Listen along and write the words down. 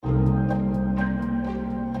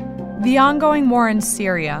The ongoing war in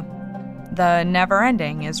Syria, the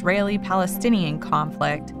never-ending Israeli-Palestinian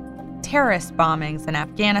conflict, terrorist bombings in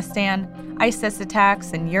Afghanistan, ISIS attacks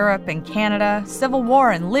in Europe and Canada, civil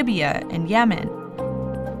war in Libya and Yemen.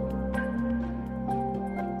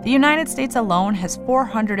 The United States alone has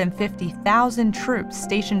 450,000 troops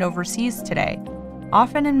stationed overseas today,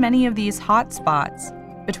 often in many of these hot spots.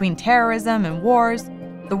 Between terrorism and wars,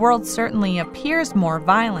 the world certainly appears more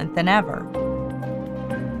violent than ever.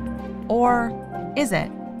 Or is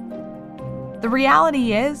it? The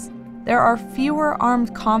reality is, there are fewer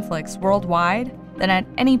armed conflicts worldwide than at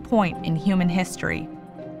any point in human history.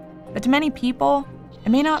 But to many people, it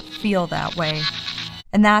may not feel that way,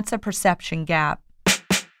 and that's a perception gap.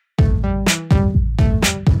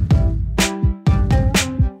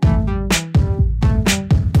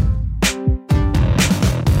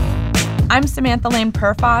 I'm Samantha Lane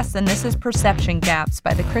Purfoss, and this is Perception Gaps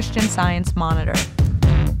by the Christian Science Monitor.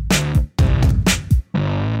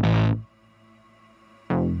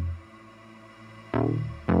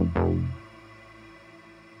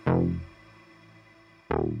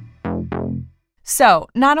 So,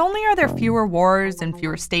 not only are there fewer wars and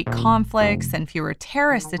fewer state conflicts and fewer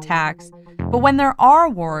terrorist attacks, but when there are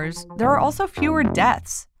wars, there are also fewer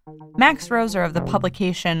deaths. Max Roser of the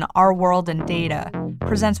publication Our World in Data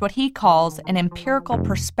presents what he calls an empirical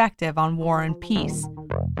perspective on war and peace.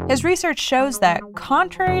 His research shows that,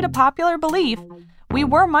 contrary to popular belief, we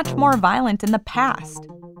were much more violent in the past.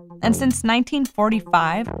 And since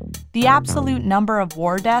 1945, the absolute number of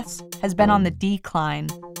war deaths has been on the decline.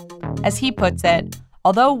 As he puts it,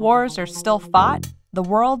 although wars are still fought, the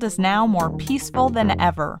world is now more peaceful than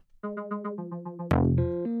ever.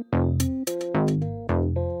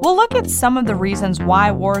 We'll look at some of the reasons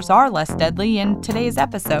why wars are less deadly in today's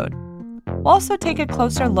episode. We'll also take a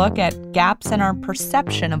closer look at gaps in our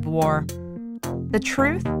perception of war. The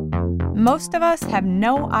truth? Most of us have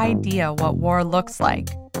no idea what war looks like.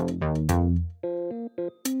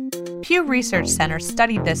 Pew Research Center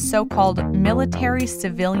studied this so-called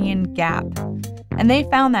military-civilian gap, and they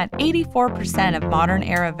found that 84% of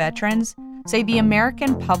modern-era veterans say the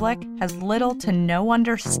American public has little to no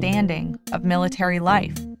understanding of military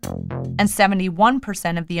life, and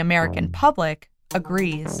 71% of the American public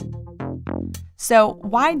agrees. So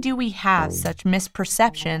why do we have such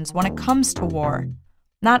misperceptions when it comes to war?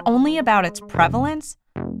 Not only about its prevalence,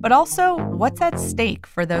 but also what's at stake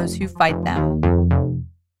for those who fight them.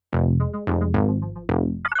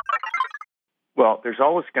 Well, there's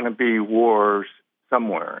always going to be wars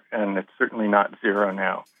somewhere, and it's certainly not zero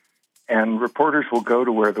now. And reporters will go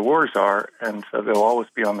to where the wars are, and so they'll always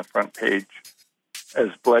be on the front page, as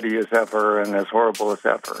bloody as ever and as horrible as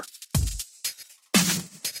ever.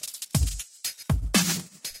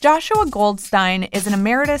 Joshua Goldstein is an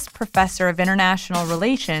emeritus professor of international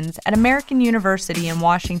relations at American University in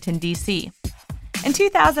Washington, D.C. In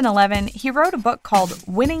 2011, he wrote a book called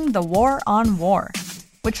Winning the War on War,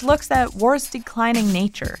 which looks at war's declining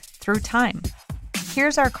nature through time.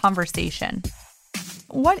 Here's our conversation.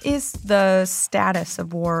 What is the status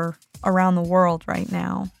of war around the world right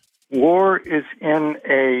now? War is in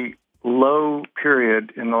a low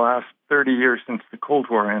period in the last 30 years since the Cold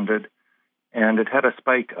War ended, and it had a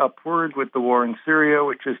spike upward with the war in Syria,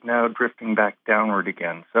 which is now drifting back downward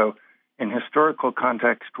again. So in historical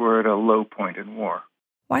context, we're at a low point in war.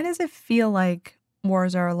 Why does it feel like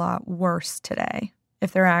wars are a lot worse today,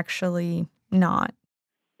 if they're actually not?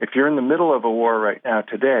 If you're in the middle of a war right now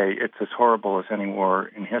today, it's as horrible as any war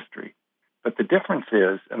in history. But the difference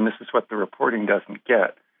is, and this is what the reporting doesn't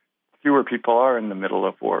get, fewer people are in the middle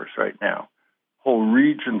of wars right now. Whole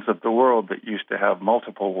regions of the world that used to have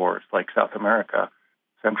multiple wars, like South America,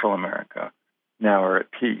 Central America, now are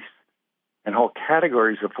at peace. And whole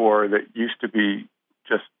categories of war that used to be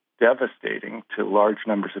just devastating to large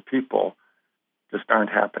numbers of people just aren't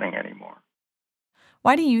happening anymore.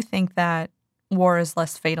 Why do you think that war is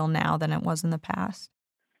less fatal now than it was in the past?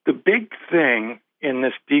 The big thing in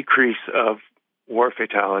this decrease of war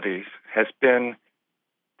fatalities has been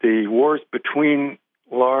the wars between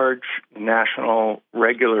large national,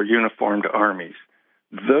 regular, uniformed armies.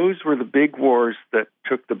 Those were the big wars that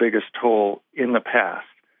took the biggest toll in the past.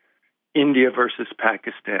 India versus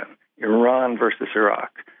Pakistan, Iran versus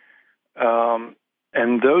Iraq.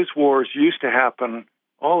 And those wars used to happen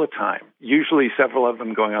all the time, usually several of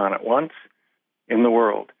them going on at once in the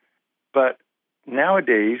world. But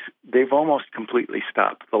nowadays, they've almost completely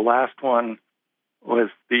stopped. The last one was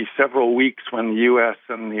the several weeks when the U.S.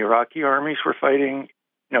 and the Iraqi armies were fighting,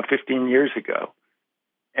 15 years ago.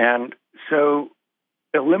 And so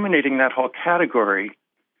eliminating that whole category,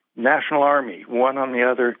 national army, one on the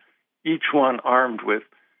other, each one armed with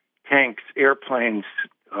tanks, airplanes,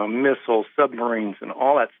 missiles, submarines, and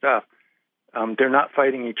all that stuff, they're not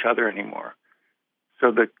fighting each other anymore.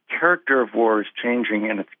 So the character of war is changing,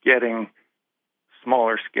 and it's getting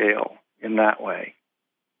smaller scale in that way.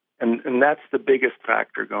 And that's the biggest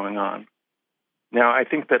factor going on. Now, I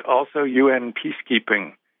think that also UN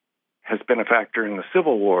peacekeeping has been a factor in the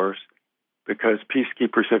civil wars, because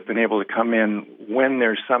peacekeepers have been able to come in when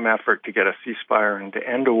there's some effort to get a ceasefire and to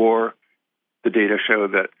end a war. The data show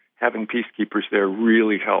that having peacekeepers there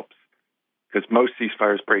really helps, because most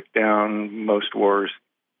ceasefires break down, most wars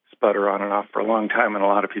sputter on and off for a long time, and a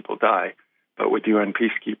lot of people die. But with UN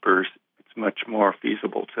peacekeepers, it's much more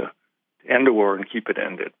feasible to end a war and keep it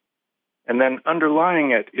ended. And then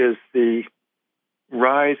underlying it is the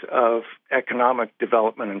rise of economic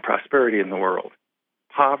development and prosperity in the world.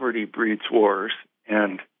 Poverty breeds wars,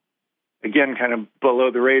 and again, kind of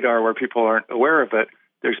below the radar where people aren't aware of it,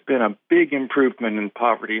 there's been a big improvement in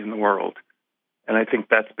poverty in the world. And I think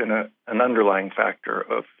that's been an underlying factor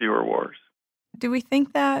of fewer wars. Do we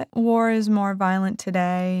think that war is more violent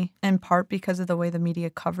today in part because of the way the media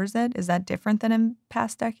covers it? Is that different than in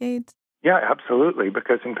past decades? Yeah, absolutely,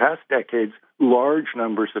 because in past decades, large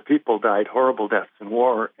numbers of people died horrible deaths in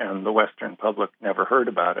war, and the Western public never heard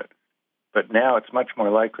about it. But now it's much more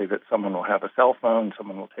likely that someone will have a cell phone,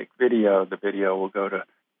 someone will take video, the video will go to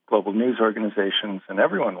global news organizations, and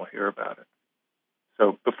everyone will hear about it.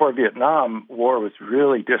 So before Vietnam, war was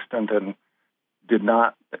really distant and did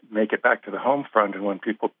not make it back to the home front, and when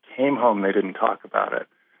people came home, they didn't talk about it.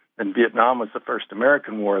 And Vietnam was the first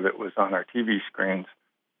American war that was on our TV screens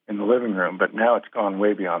in the living room, but now it's gone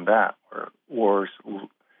way beyond that, where wars,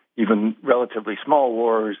 even relatively small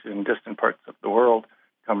wars in distant parts of the world,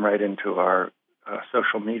 come right into our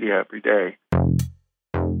social media every day.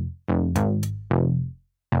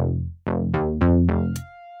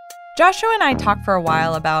 Joshua and I talked for a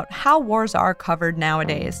while about how wars are covered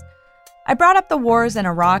nowadays. I brought up the wars in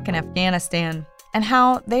Iraq and Afghanistan and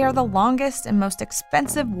how they are the longest and most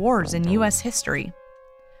expensive wars in U.S. history.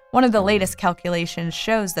 One of the latest calculations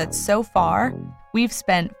shows that so far, we've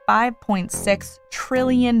spent $5.6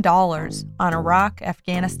 trillion on Iraq,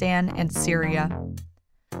 Afghanistan, and Syria.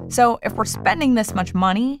 So if we're spending this much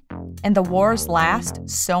money and the wars last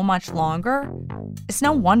so much longer, it's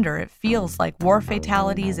no wonder it feels like war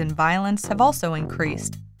fatalities and violence have also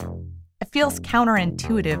increased. It feels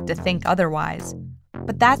counterintuitive to think otherwise,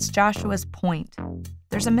 but that's Joshua's point.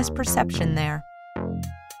 There's a misperception there.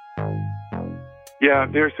 Yeah,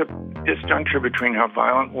 there's a disjuncture between how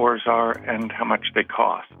violent wars are and how much they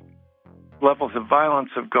cost. Levels of violence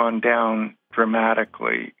have gone down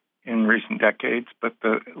dramatically in recent decades, but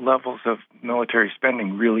the levels of military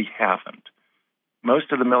spending really haven't.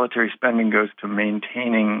 Most of the military spending goes to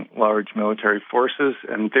maintaining large military forces,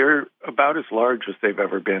 and they're about as large as they've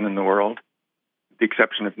ever been in the world, with the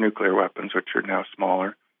exception of nuclear weapons, which are now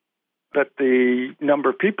smaller. But the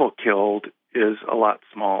number of people killed is a lot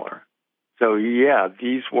smaller. So, yeah,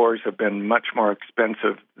 these wars have been much more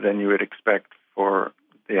expensive than you would expect for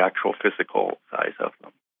the actual physical size of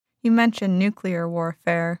them. You mentioned nuclear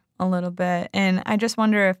warfare a little bit, and I just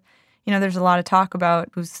wonder if, there's a lot of talk about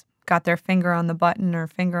who's got their finger on the button or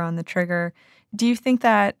finger on the trigger. Do you think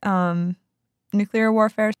that nuclear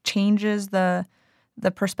warfare changes the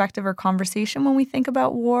perspective or conversation when we think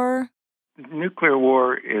about war? Nuclear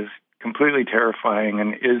war is completely terrifying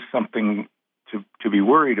and is something to be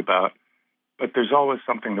worried about, but there's always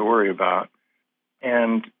something to worry about.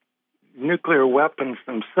 And nuclear weapons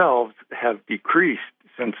themselves have decreased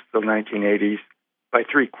since the 1980s by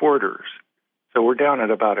 3/4. So we're down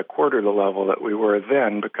at about a quarter of the level that we were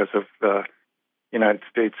then because of the United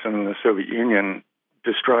States and the Soviet Union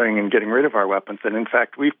destroying and getting rid of our weapons. And in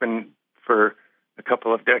fact, we've been, for a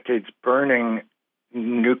couple of decades, burning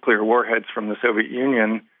nuclear warheads from the Soviet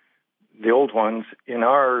Union, the old ones, in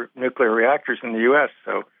our nuclear reactors in the U.S.,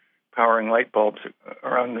 so powering light bulbs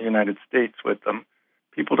around the United States with them.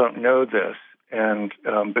 People don't know this, and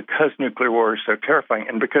because nuclear war is so terrifying,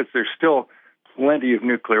 and because there's still plenty of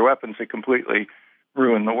nuclear weapons that completely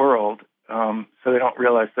ruin the world, so they don't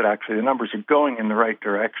realize that actually the numbers are going in the right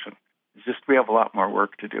direction. It's just we have a lot more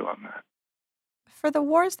work to do on that. For the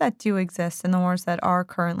wars that do exist and the wars that are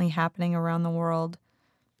currently happening around the world,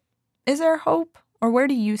 is there hope? Or where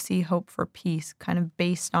do you see hope for peace, kind of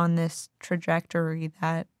based on this trajectory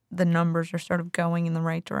that the numbers are sort of going in the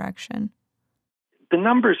right direction? The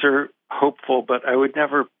numbers are hopeful, but I would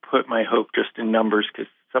never put my hope just in numbers because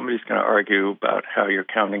somebody's going to argue about how you're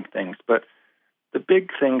counting things. But the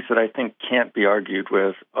big things that I think can't be argued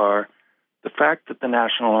with are the fact that the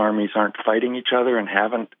national armies aren't fighting each other and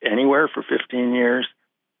haven't anywhere for 15 years,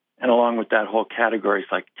 And along with that, whole categories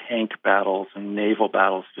like tank battles and naval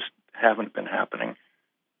battles just haven't been happening.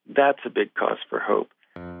 That's a big cause for hope.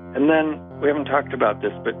 And then, we haven't talked about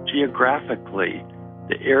this, but geographically,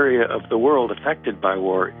 the area of the world affected by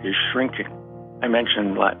war is shrinking. I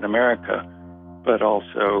mentioned Latin America, but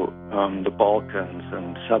also the Balkans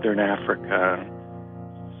and Southern Africa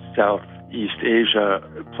and Southeast Asia,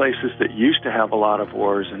 places that used to have a lot of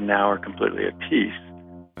wars and now are completely at peace,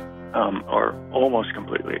 or almost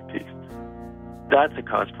completely at peace. That's a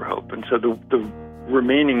cause for hope. And so the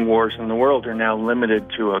remaining wars in the world are now limited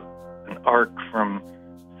to an arc from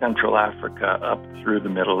Central Africa up through the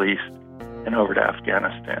Middle East and over to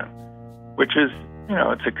Afghanistan, which is,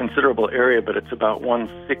 it's a considerable area, but it's about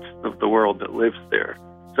 1/6 of the world that lives there.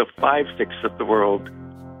 So 5/6 of the world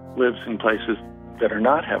lives in places that are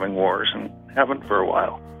not having wars and haven't for a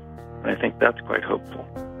while. And I think that's quite hopeful.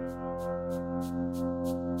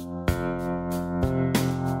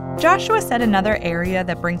 Joshua said another area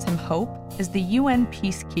that brings him hope is the UN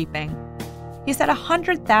peacekeeping. He said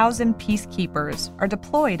 100,000 peacekeepers are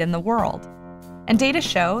deployed in the world, and data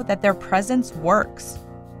show that their presence works,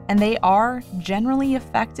 and they are generally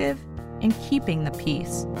effective in keeping the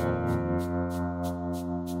peace.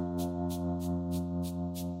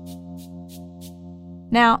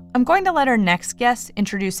 Now, I'm going to let our next guest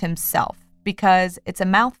introduce himself because it's a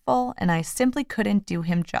mouthful and I simply couldn't do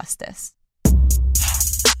him justice.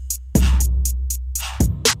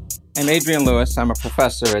 I'm Adrian Lewis. I'm a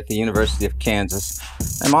professor at the University of Kansas.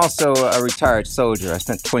 I'm also a retired soldier. I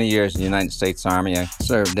spent 20 years in the United States Army. I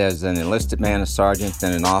served as an enlisted man, a sergeant,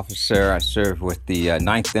 then an officer. I served with the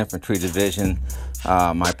 9th Infantry Division.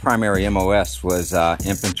 My primary MOS was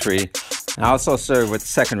infantry. I also served with the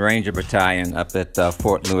 2nd Ranger Battalion up at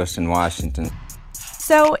Fort Lewis in Washington.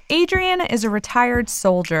 So Adrian is a retired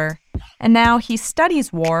soldier, and now he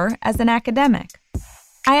studies war as an academic.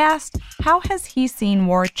 I asked, how has he seen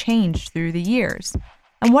war change through the years,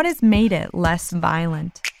 and what has made it less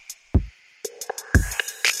violent?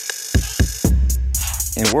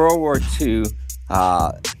 In World War II,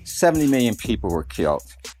 70 million people were killed.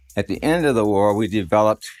 At the end of the war, we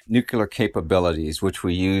developed nuclear capabilities, which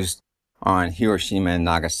we used on Hiroshima and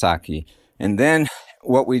Nagasaki. And then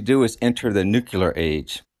what we do is enter the nuclear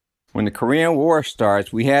age. When the Korean War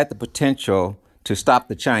starts, we had the potential to stop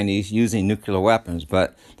the Chinese using nuclear weapons,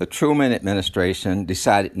 but the Truman administration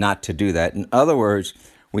decided not to do that. In other words,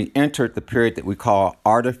 we entered the period that we call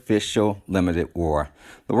artificial limited war.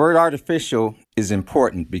 The word artificial is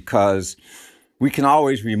important because we can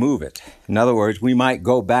always remove it. In other words, we might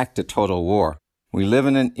go back to total war. We live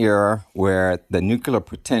in an era where the nuclear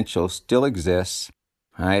potential still exists,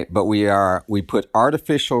 right? But we put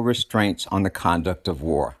artificial restraints on the conduct of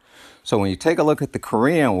war. So when you take a look at the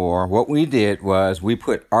Korean War, what we did was we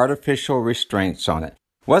put artificial restraints on it.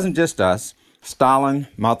 It wasn't just us. Stalin,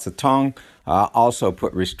 Mao Zedong also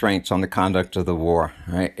put restraints on the conduct of the war.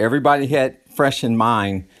 Right? Everybody had fresh in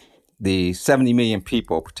mind the 70 million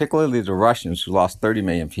people, particularly the Russians who lost 30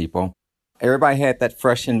 million people. Everybody had that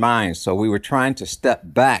fresh in mind. So we were trying to step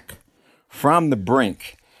back from the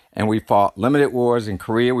brink, and we fought limited wars in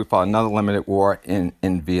Korea. We fought another limited war in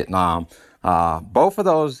Vietnam. Both of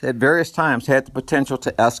those at various times had the potential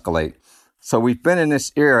to escalate. So we've been in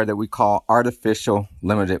this era that we call artificial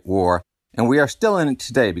limited war, and we are still in it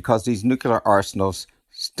today because these nuclear arsenals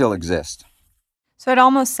still exist. So it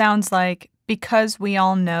almost sounds like because we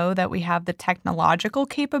all know that we have the technological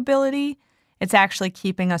capability, it's actually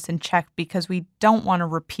keeping us in check because we don't want to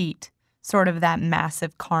repeat sort of that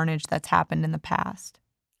massive carnage that's happened in the past.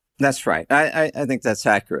 That's right. I think that's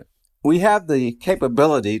accurate. We have the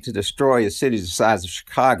capability to destroy a city the size of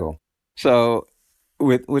Chicago. So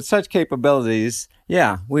with such capabilities,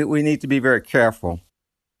 we need to be very careful.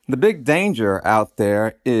 The big danger out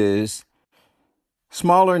there is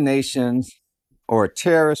smaller nations or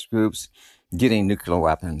terrorist groups getting nuclear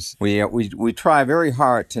weapons. We try very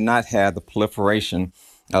hard to not have the proliferation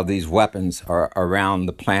of these weapons around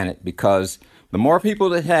the planet because the more people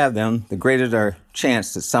that have them, the greater their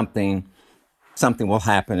chance that something will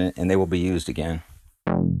happen and they will be used again.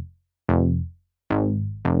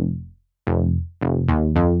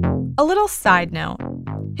 A little side note.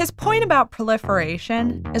 His point about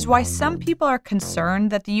proliferation is why some people are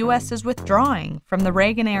concerned that the U.S. is withdrawing from the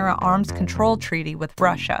Reagan-era arms control treaty with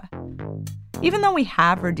Russia. Even though we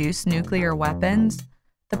have reduced nuclear weapons,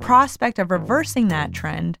 the prospect of reversing that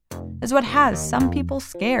trend is what has some people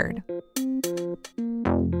scared.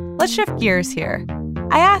 Let's shift gears here.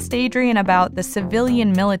 I asked Adrian about the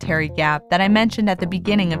civilian-military gap that I mentioned at the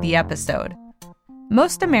beginning of the episode.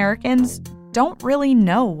 Most Americans don't really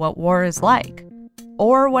know what war is like,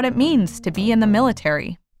 or what it means to be in the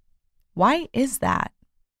military. Why is that?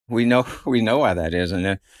 We know why that is,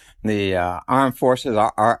 and the armed forces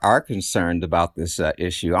are concerned about this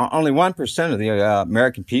issue. Only 1% of the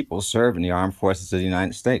American people serve in the armed forces of the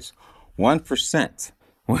United States. 1%.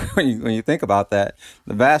 When you think about that,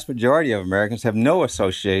 the vast majority of Americans have no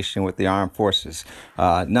association with the armed forces,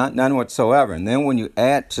 none whatsoever. And then when you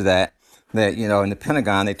add to that in the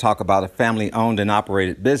Pentagon, they talk about a family-owned and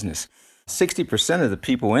operated business. 60% of the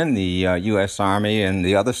people in the U.S. Army and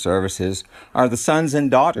the other services are the sons and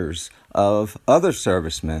daughters of other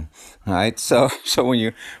servicemen. All right, so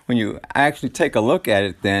when you actually take a look at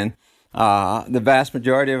it, then the vast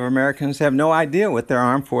majority of Americans have no idea what their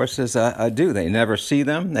armed forces do. They never see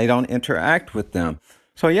them. They don't interact with them.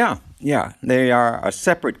 So yeah, they are a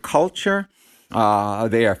separate culture.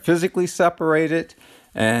 They are physically separated,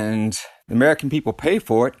 and the American people pay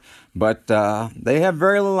for it, but they have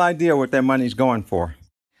very little idea what their money's going for.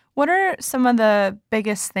 What are some of the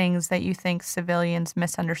biggest things that you think civilians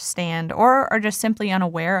misunderstand or are just simply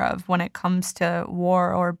unaware of when it comes to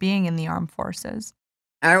war or being in the armed forces?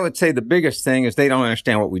 I would say the biggest thing is they don't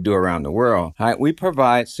understand what we do around the world. Right? We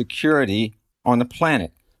provide security on the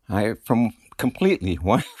planet, right? From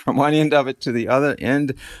one end of it to the other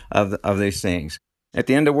end of these things. At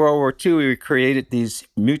the end of World War II, we created these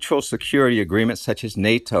mutual security agreements such as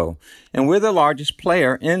NATO, and we're the largest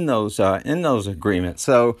player in those agreements.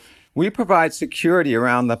 So we provide security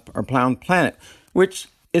around the planet, which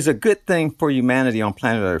is a good thing for humanity on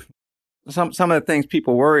planet Earth. Some of the things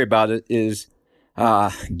people worry about is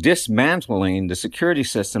dismantling the security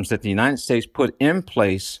systems that the United States put in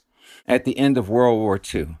place at the end of World War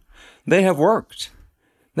II. They have worked.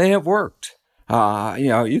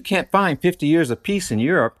 You can't find 50 years of peace in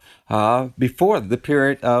Europe before the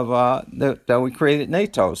period of that we created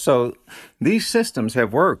NATO. So these systems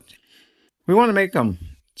have worked. We want to make them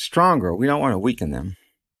stronger. We don't want to weaken them.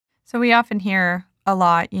 So we often hear a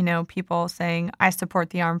lot, people saying, I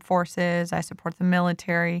support the armed forces, I support the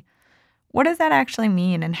military. What does that actually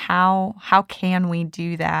mean, and how can we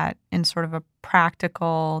do that in sort of a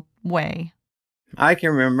practical way? I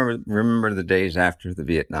can remember the days after the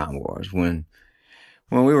Vietnam Wars when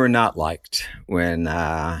we were not liked, when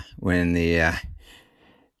the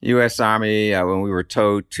U.S. Army, when we were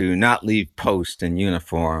told to not leave post in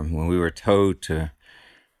uniform, when we were told to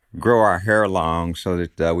grow our hair long so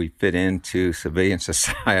that we fit into civilian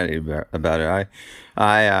society about it.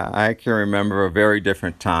 I can remember a very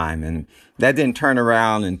different time, and that didn't turn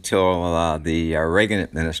around until the Reagan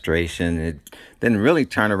administration. It didn't really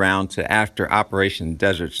turn around to after Operation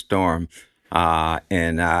Desert Storm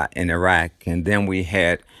in Iraq, and then we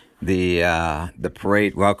had the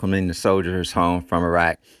parade welcoming the soldiers home from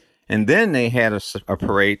Iraq. And then they had a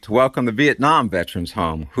parade to welcome the Vietnam veterans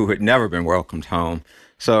home who had never been welcomed home.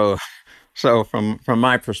 So from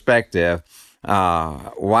my perspective,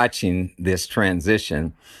 watching this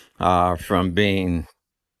transition from being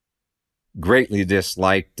greatly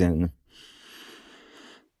disliked and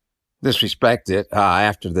disrespected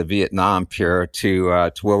after the Vietnam period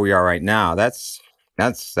to where we are right now, that's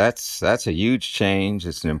a huge change.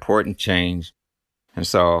 It's an important change. And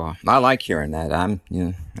so I like hearing that. I'm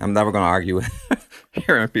never going to argue with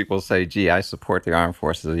hearing people say, gee, I support the armed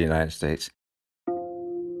forces of the United States.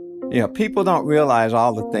 People don't realize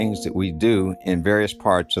all the things that we do in various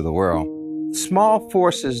parts of the world. Small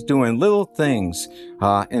forces doing little things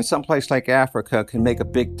in some place like Africa can make a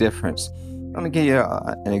big difference. Let me give you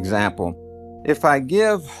an example. If I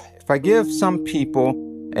give some people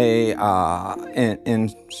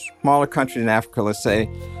in smaller countries in Africa, let's say,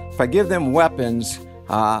 if I give them weapons,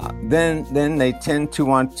 then they tend to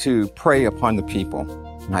want to prey upon the people.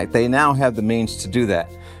 Right? They now have the means to do that.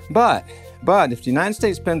 But if the United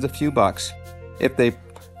States spends a few bucks, if they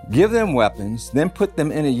give them weapons, then put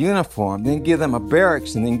them in a uniform, then give them a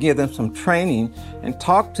barracks, and then give them some training, and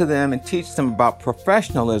talk to them and teach them about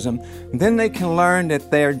professionalism, then they can learn that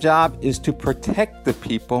their job is to protect the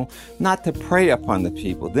people, not to prey upon the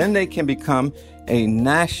people. Then they can become a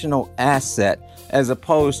national asset as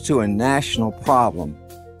opposed to a national problem.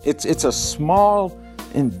 It's a small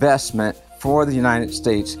investment for the United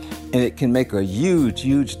States, and it can make a huge,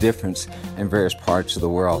 huge difference in various parts of the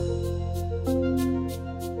world.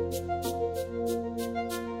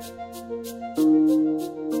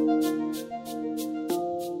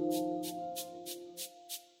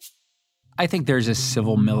 I think there's a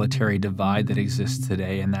civil-military divide that exists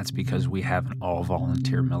today, and that's because we have an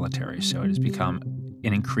all-volunteer military. So it has become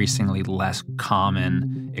an increasingly less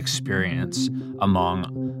common experience among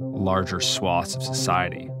larger swaths of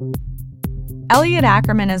society. Elliot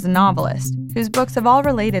Ackerman is a novelist whose books have all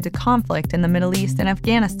related to conflict in the Middle East and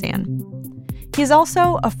Afghanistan. He's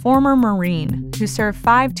also a former Marine who served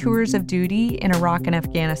 5 tours of duty in Iraq and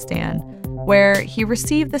Afghanistan, where he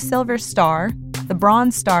received the Silver Star, the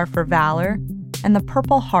Bronze Star for Valor, and the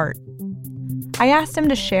Purple Heart. I asked him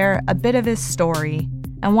to share a bit of his story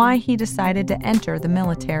and why he decided to enter the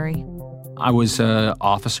military. I was an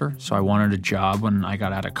officer, so I wanted a job when I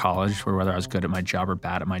got out of college where whether I was good at my job or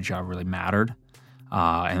bad at my job really mattered.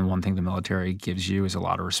 And one thing the military gives you is a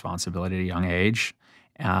lot of responsibility at a young age.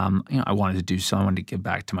 I wanted to do something, I wanted to give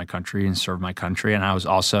back to my country and serve my country. And I was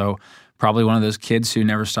also probably one of those kids who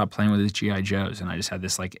never stopped playing with his G.I. Joes. And I just had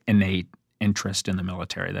this innate interest in the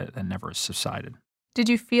military that never subsided. Did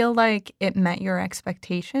you feel like it met your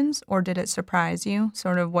expectations, or did it surprise you,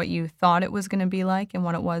 sort of what you thought it was going to be like and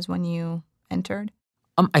what it was when you entered?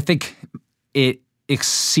 I think it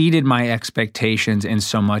exceeded my expectations in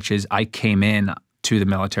so much as I came in to the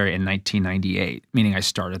military in 1998, meaning I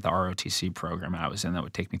started the ROTC program I was in that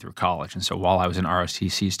would take me through college. And so while I was an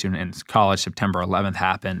ROTC student in college, September 11th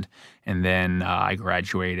happened, and then I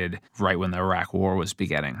graduated right when the Iraq War was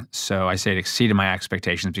beginning. So I say it exceeded my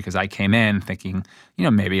expectations because I came in thinking,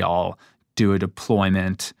 maybe I'll do a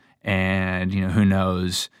deployment and, who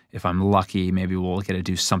knows, if I'm lucky, maybe we'll get to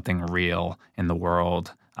do something real in the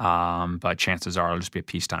world. But chances are it'll just be a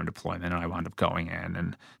peacetime deployment, and I wound up going in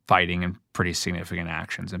and fighting in pretty significant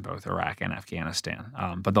actions in both Iraq and Afghanistan.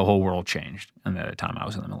 But the whole world changed in the time I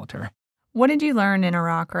was in the military. What did you learn in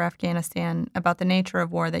Iraq or Afghanistan about the nature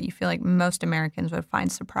of war that you feel like most Americans would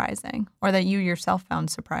find surprising, or that you yourself found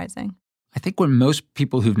surprising? I think what most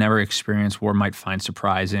people who've never experienced war might find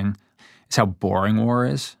surprising is how boring war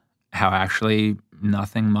is, how actually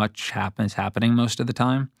nothing much happening most of the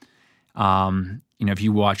time. If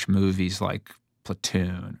you watch movies like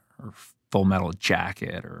Platoon or Full Metal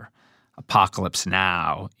Jacket or Apocalypse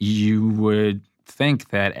Now, you would think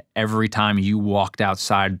that every time you walked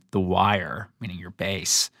outside the wire, meaning your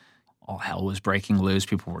base, all hell was breaking loose,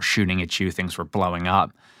 people were shooting at you, things were blowing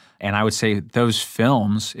up. And I would say those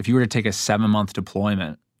films, if you were to take a 7-month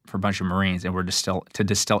deployment for a bunch of Marines and were to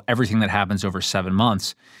distill everything that happens over 7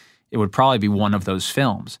 months, it would probably be one of those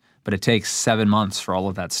films. But it takes 7 months for all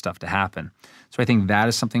of that stuff to happen. So I think that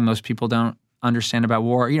is something most people don't understand about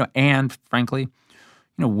war. And frankly,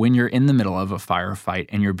 when you're in the middle of a firefight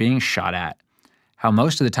and you're being shot at, how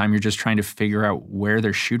most of the time you're just trying to figure out where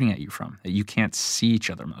they're shooting at you from, that you can't see each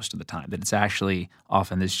other most of the time, that it's actually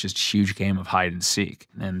often this just huge game of hide and seek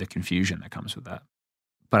and the confusion that comes with that.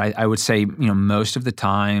 But I would say, most of the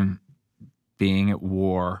time being at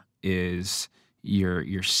war is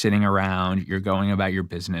you're sitting around, you're going about your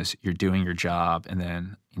business, you're doing your job, and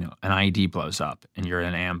then, an IED blows up and you're in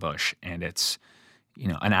an ambush and it's,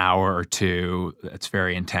 an hour or two that's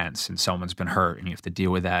very intense and someone's been hurt and you have to deal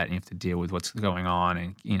with that and you have to deal with what's going on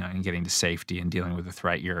and, and getting to safety and dealing with the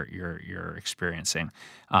threat you're experiencing.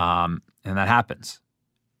 And that happens.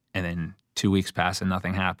 And then 2 weeks pass and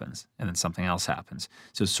nothing happens. And then something else happens.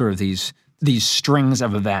 So it's sort of these strings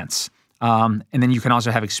of events. And then you can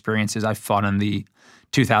also have experiences. I fought in the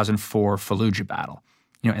 2004 Fallujah battle,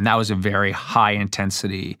 and that was a very high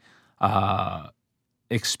intensity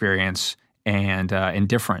experience and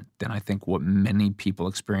different than I think what many people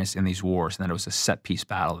experience in these wars. And that it was a set piece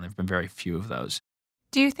battle, and there have been very few of those.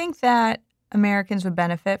 Do you think that Americans would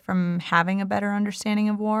benefit from having a better understanding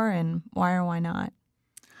of war, and why or why not?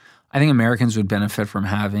 I think Americans would benefit from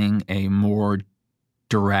having a more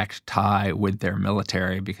direct tie with their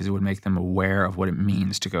military because it would make them aware of what it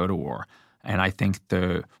means to go to war. And I think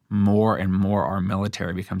the more and more our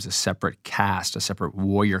military becomes a separate caste, a separate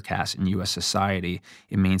warrior caste in U.S. society,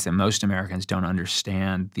 it means that most Americans don't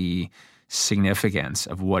understand the significance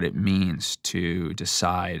of what it means to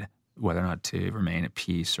decide whether or not to remain at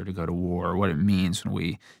peace or to go to war, or what it means when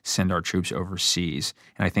we send our troops overseas.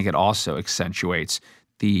 And I think it also accentuates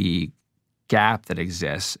the gap that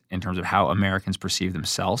exists in terms of how Americans perceive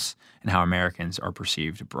themselves and how Americans are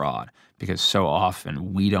perceived abroad, because so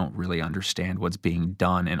often we don't really understand what's being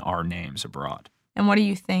done in our names abroad. And what do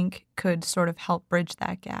you think could sort of help bridge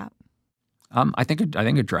that gap? I think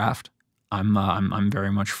a draft. I'm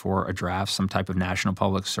very much for a draft, some type of national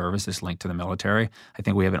public service that's linked to the military. I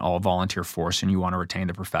think we have an all-volunteer force, and you want to retain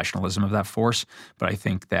the professionalism of that force. But I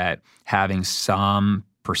think that having some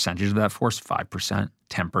percentage of that force, 5%,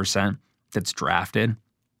 10%, that's drafted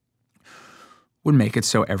would make it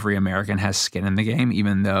so every American has skin in the game,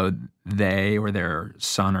 even though they or their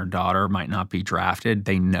son or daughter might not be drafted.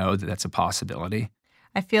 They know that that's a possibility.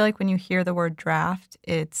 I feel like when you hear the word draft,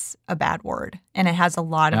 it's a bad word, and it has a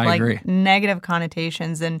lot of negative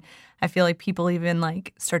connotations. And I feel like people even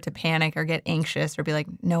start to panic or get anxious or be like,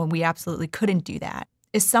 no, we absolutely couldn't do that.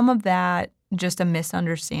 Is some of that just a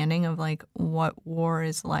misunderstanding of like what war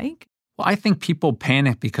is like? Well, I think people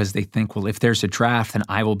panic because they think, well, if there's a draft, then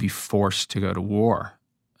I will be forced to go to war.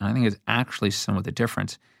 And I think it's actually somewhat the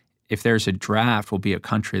difference. If there's a draft, we'll be a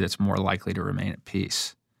country that's more likely to remain at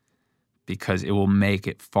peace because it will make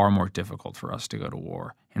it far more difficult for us to go to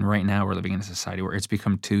war. And right now we're living in a society where it's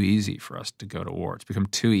become too easy for us to go to war. It's become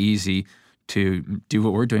too easy to do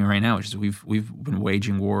what we're doing right now, which is we've been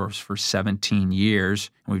waging wars for 17 years,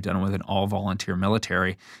 and we've done it with an all-volunteer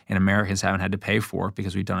military, and Americans haven't had to pay for it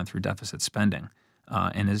because we've done it through deficit spending.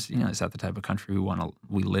 And is that the type of country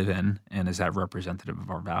we live in, and is that representative of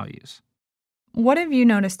our values? What have you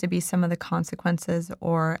noticed to be some of the consequences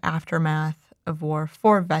or aftermath of war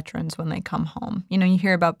for veterans when they come home? You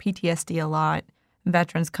hear about PTSD a lot,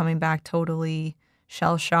 veterans coming back totally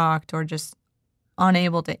shell-shocked or just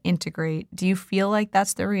unable to integrate. Do you feel like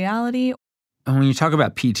that's the reality? And when you talk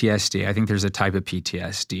about PTSD, I think there's a type of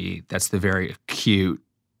PTSD that's the very acute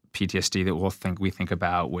PTSD that we think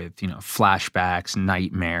about with, flashbacks,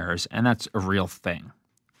 nightmares, and that's a real thing.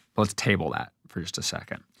 But let's table that for just a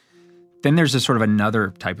second. Then there's a sort of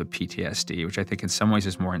another type of PTSD, which I think in some ways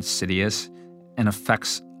is more insidious and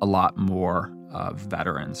affects a lot more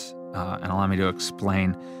veterans. And allow me to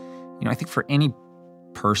explain, I think for any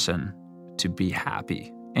person to be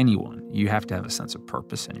happy, anyone, you have to have a sense of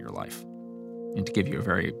purpose in your life. And to give you a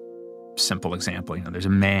very simple example, there's a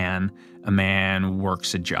man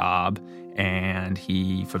works a job and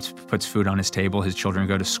he puts food on his table. His children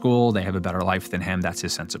go to school. They have a better life than him. That's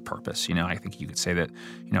his sense of purpose. I think you could say that,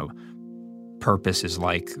 purpose is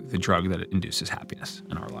like the drug that induces happiness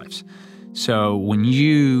in our lives. So when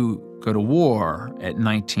you go to war at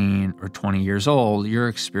 19 or 20 years old, your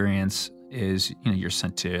experience is, you're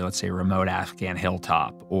sent to, let's say, a remote Afghan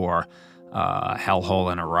hilltop or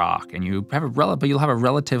hellhole in Iraq, and you'll have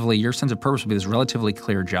your sense of purpose will be this relatively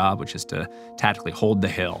clear job, which is to tactically hold the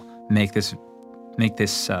hill, make this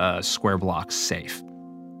square block safe.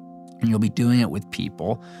 And you'll be doing it with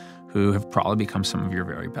people who have probably become some of your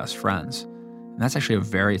very best friends. And that's actually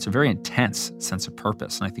it's a very intense sense of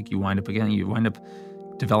purpose. And I think you wind up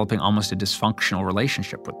developing almost a dysfunctional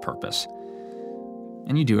relationship with purpose.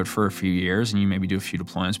 And you do it for a few years, and you maybe do a few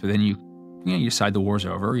deployments, but then you decide the war's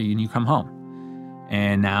over, and you come home.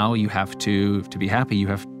 And now you have to be happy, you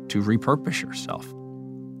have to repurpose yourself.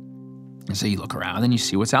 And so you look around and you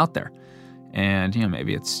see what's out there. And,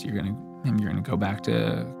 maybe you're going to go back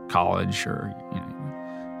to college or,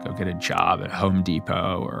 go get a job at Home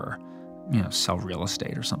Depot or, sell real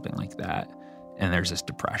estate or something like that. And there's this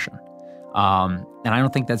depression. And I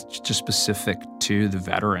don't think that's just specific to the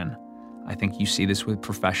veteran. I think you see this with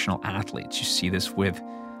professional athletes. You see this with,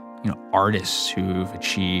 artists who've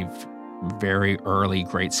achieved very early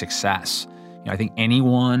great success. I think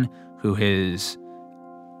anyone who has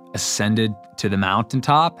ascended to the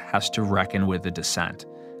mountaintop has to reckon with the descent.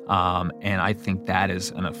 And I think that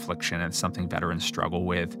is an affliction and something veterans struggle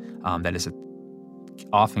with that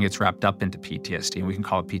often gets wrapped up into PTSD. And we can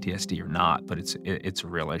call it PTSD or not, but it's a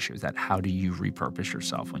real issue. Is that how do you repurpose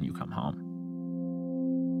yourself when you come home?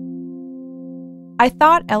 I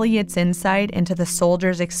thought Elliot's insight into the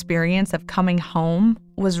soldier's experience of coming home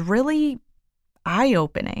was really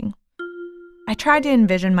eye-opening. I tried to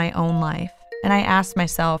envision my own life, and I asked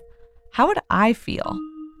myself, how would I feel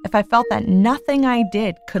if I felt that nothing I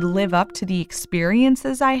did could live up to the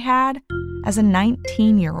experiences I had as a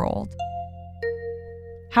 19-year-old?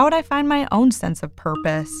 How would I find my own sense of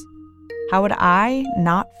purpose? How would I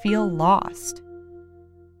not feel lost?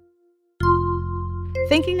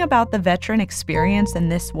 Thinking about the veteran experience in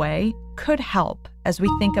this way could help as we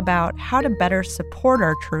think about how to better support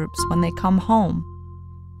our troops when they come home.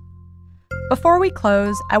 Before we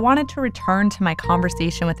close, I wanted to return to my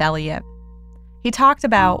conversation with Elliot. He talked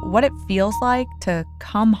about what it feels like to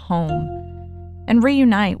come home and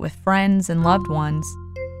reunite with friends and loved ones.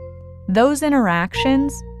 Those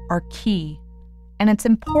interactions are key, and it's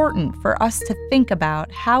important for us to think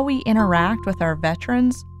about how we interact with our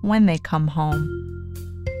veterans when they come home.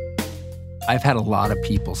 I've had a lot of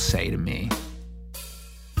people say to me,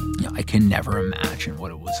 I can never imagine what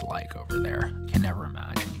it was like over there. I can never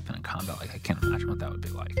imagine. You've been in combat. I can't imagine what that would be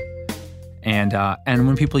like. And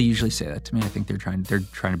when people usually say that to me, I think they're trying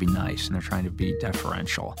to be nice and they're trying to be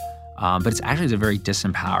deferential. But it's a very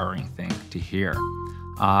disempowering thing to hear.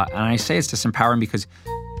 And I say it's disempowering because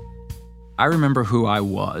I remember who I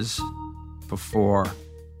was before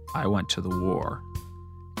I went to the war.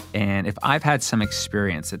 And if I've had some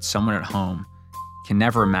experience that someone at home can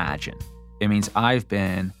never imagine, it means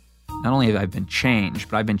not only have I been changed,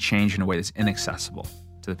 but I've been changed in a way that's inaccessible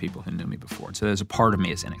to the people who knew me before. So there's a part of me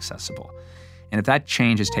that's inaccessible. And if that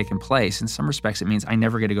change has taken place, in some respects, it means I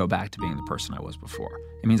never get to go back to being the person I was before.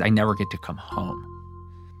 It means I never get to come home.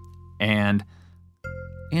 And,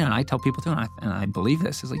 and I tell people too, and I believe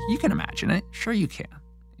this, is like, you can imagine it. Sure you can.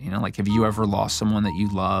 Like, have you ever lost someone that you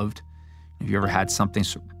loved? Have you ever had something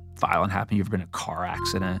violent happen? You've ever been in a car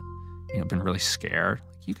accident? Been really scared?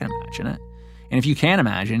 You can imagine it. And if you can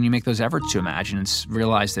imagine, you make those efforts to imagine and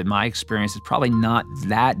realize that my experience is probably not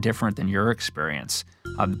that different than your experience.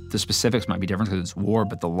 The specifics might be different because it's war,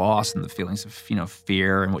 but the loss and the feelings of,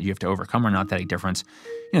 fear and what you have to overcome are not that different.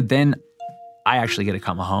 Then I actually get to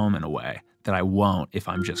come home in a way that I won't if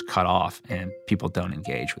I'm just cut off and people don't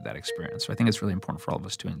engage with that experience. So I think it's really important for all of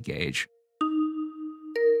us to engage.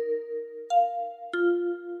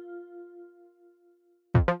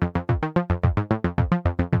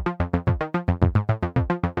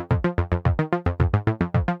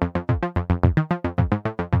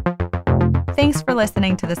 Thanks for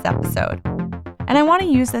listening to this episode. And I want to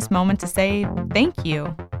use this moment to say thank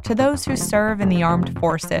you to those who serve in the armed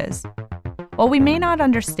forces. While we may not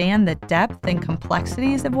understand the depth and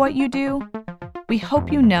complexities of what you do, we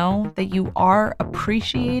hope you know that you are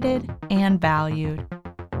appreciated and valued.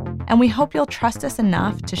 And we hope you'll trust us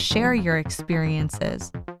enough to share your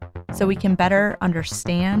experiences so we can better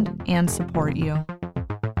understand and support you.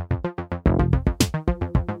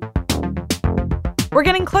 We're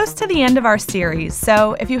getting close to the end of our series,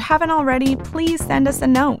 so if you haven't already, please send us a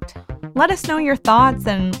note. Let us know your thoughts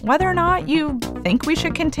and whether or not you think we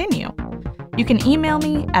should continue. You can email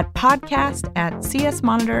me at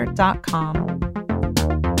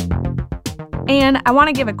podcast@csmonitor.com. And I want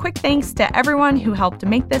to give a quick thanks to everyone who helped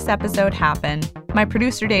make this episode happen. My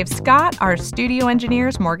producer, Dave Scott, our studio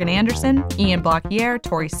engineers, Morgan Anderson, Ian Blockier,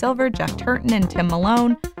 Tori Silver, Jeff Turton, and Tim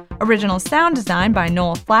Malone. Original sound design by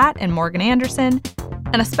Noel Flatt and Morgan Anderson.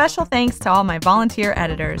 And a special thanks to all my volunteer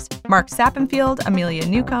editors, Mark Sappenfield, Amelia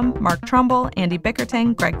Newcomb, Mark Trumbull, Andy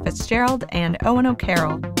Bickerton, Greg Fitzgerald, and Owen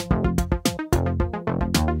O'Carroll.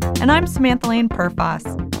 And I'm Samantha Lane Perfas.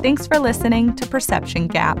 Thanks for listening to Perception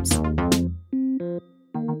Gaps.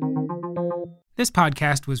 This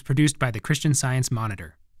podcast was produced by the Christian Science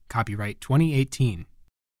Monitor. Copyright 2018.